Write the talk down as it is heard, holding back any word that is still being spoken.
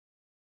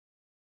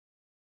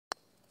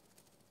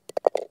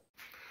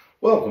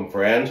Welcome,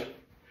 friends.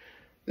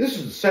 This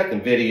is the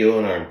second video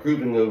in our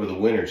Improving Over the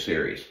Winter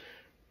series.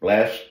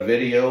 Last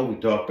video, we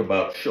talked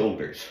about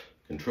shoulders,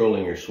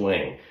 controlling your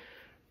swing.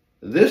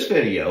 This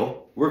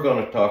video, we're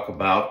going to talk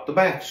about the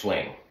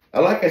backswing.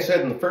 Now, like I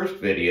said in the first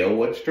video,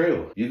 what's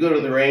true? You go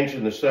to the range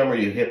in the summer,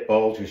 you hit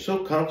balls, you're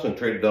so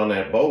concentrated on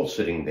that ball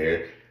sitting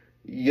there,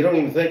 you don't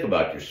even think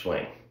about your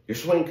swing. Your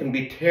swing can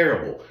be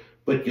terrible,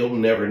 but you'll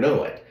never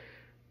know it.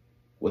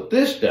 What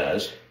this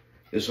does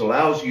is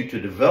allows you to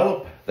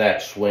develop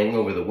that swing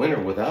over the winter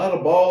without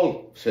a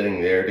ball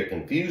sitting there to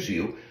confuse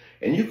you,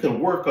 and you can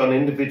work on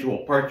individual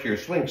parts of your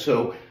swing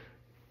so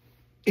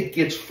it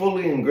gets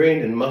fully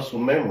ingrained in muscle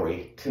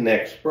memory to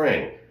next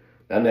spring.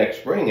 Now, next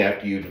spring,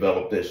 after you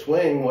develop this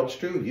swing, what's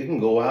true? You can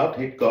go out,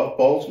 hit golf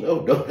balls.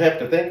 No, don't have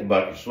to think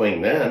about your swing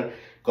then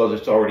because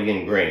it's already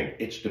ingrained.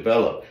 It's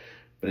developed.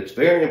 But it's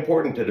very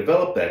important to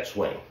develop that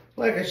swing.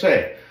 Like I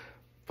say,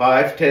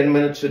 5-10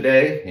 minutes a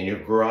day in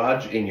your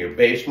garage, in your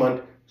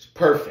basement, it's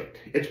perfect.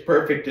 It's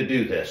perfect to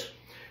do this.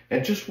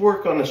 And just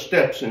work on the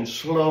steps in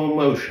slow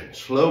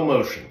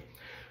motion.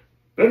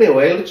 But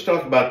anyway, let's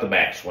talk about the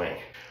backswing.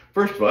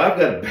 First of all, I've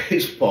got a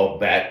baseball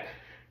bat.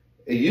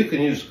 You can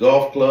use a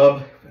golf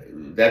club.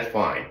 That's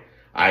fine.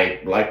 I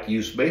like to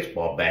use a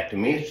baseball bat. To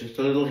me, it's just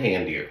a little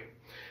handier.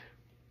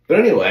 But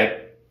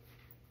anyway,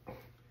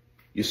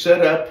 you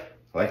set up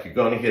like you're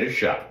going to hit a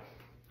shot.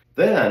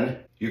 Then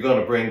you're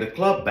going to bring the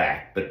club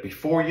back. But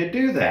before you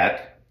do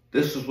that,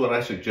 this is what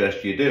I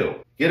suggest you do.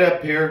 Get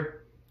up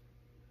here,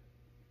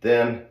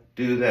 then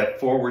do that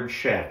forward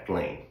shaft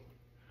lean.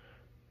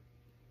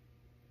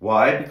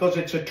 Why? Because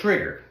it's a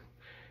trigger.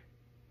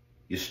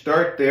 You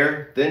start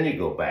there, then you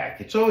go back.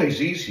 It's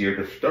always easier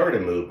to start a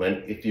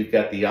movement if you've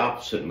got the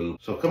opposite move.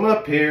 So come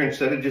up here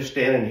instead of just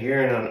standing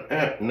here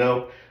and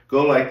no,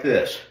 go like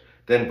this.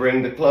 Then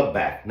bring the club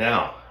back.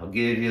 Now, I'll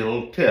give you a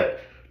little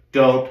tip.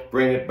 Don't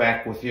bring it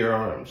back with your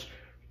arms.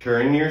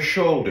 Turn your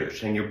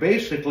shoulders, and you're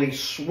basically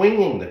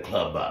swinging the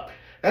club up.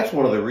 That's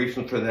one of the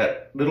reasons for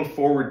that little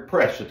forward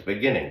press at the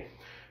beginning.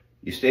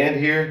 You stand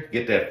here,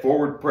 get that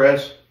forward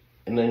press,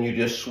 and then you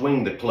just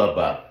swing the club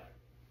up.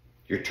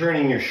 You're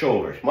turning your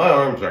shoulders. My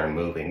arms aren't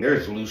moving. They're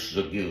as loose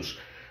as a goose.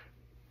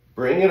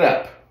 Bring it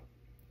up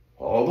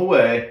all the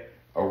way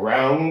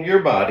around your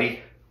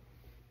body.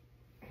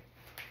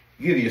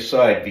 Give you a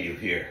side view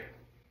here.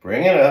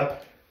 Bring it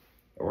up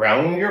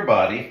around your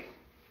body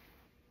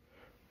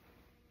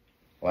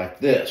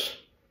like this,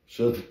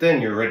 so that then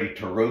you're ready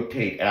to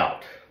rotate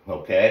out,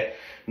 okay?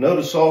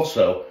 Notice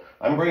also,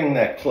 I'm bringing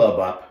that club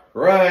up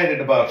right at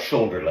about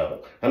shoulder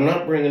level. I'm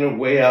not bringing it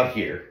way out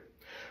here.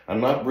 I'm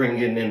not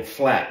bringing it in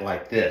flat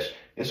like this.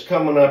 It's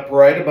coming up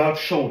right about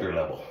shoulder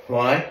level.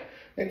 Why?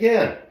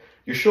 Again,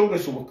 your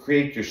shoulders will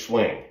create your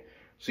swing.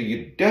 So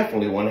you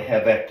definitely want to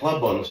have that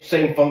club on the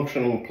same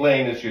functioning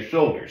plane as your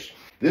shoulders.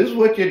 This is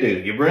what you do.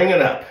 You bring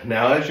it up.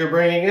 Now, as you're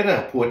bringing it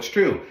up, what's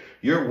true?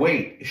 Your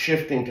weight is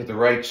shifting to the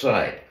right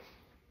side.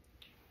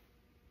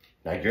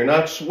 Now, you're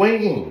not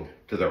swinging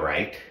to the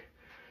right.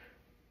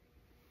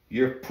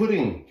 You're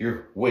putting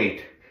your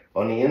weight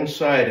on the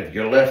inside of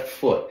your left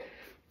foot,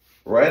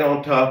 right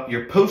on top.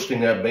 You're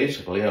posting that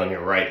basically on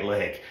your right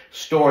leg,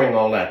 storing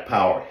all that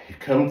power. You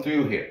come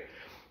through here.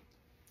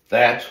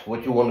 That's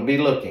what you want to be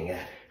looking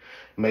at.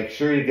 Make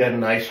sure you got a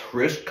nice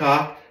wrist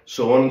cock,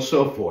 so on and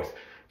so forth.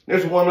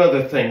 There's one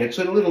other thing. It's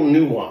a little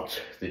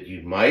nuance that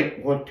you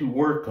might want to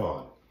work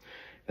on.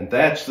 And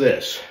that's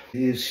this.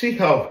 You see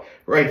how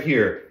right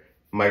here,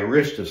 my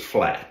wrist is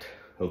flat,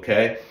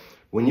 okay?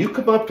 When you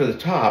come up to the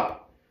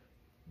top,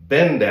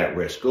 bend that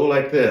wrist. Go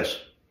like this.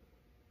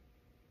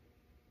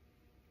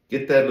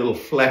 Get that little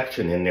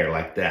flexion in there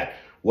like that.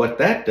 What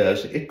that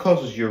does, it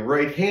causes your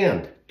right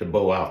hand to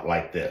bow out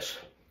like this.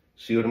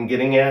 See what I'm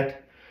getting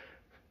at?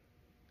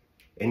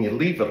 And you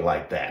leave it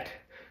like that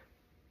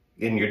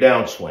in your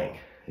downswing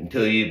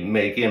until you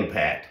make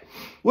impact.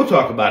 We'll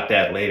talk about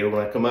that later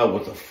when I come out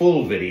with a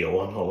full video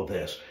on all of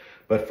this.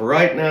 But for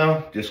right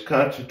now, just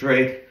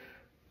concentrate,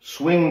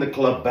 swing the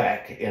club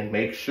back, and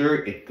make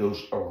sure it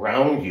goes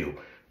around you.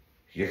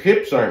 Your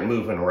hips aren't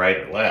moving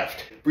right or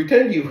left.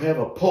 Pretend you have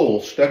a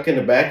pole stuck in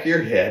the back of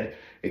your head.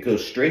 It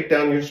goes straight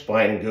down your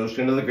spine and goes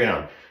into the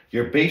ground.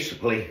 You're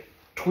basically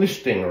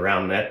twisting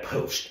around that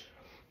post.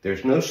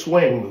 There's no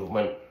swing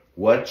movement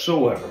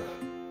whatsoever.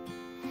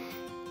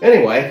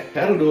 Anyway,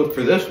 that'll do it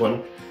for this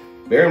one.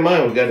 Bear in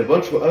mind, we've got a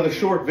bunch of other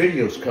short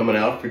videos coming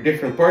out for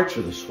different parts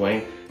of the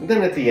swing. And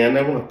then at the end,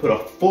 I want to put a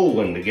full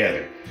one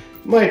together.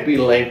 Might be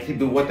lengthy,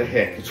 but what the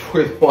heck, it's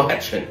worth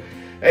watching.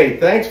 Hey,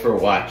 thanks for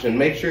watching.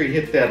 Make sure you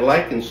hit that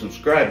like and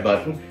subscribe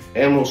button,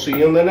 and we'll see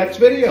you in the next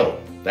video.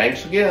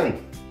 Thanks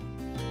again.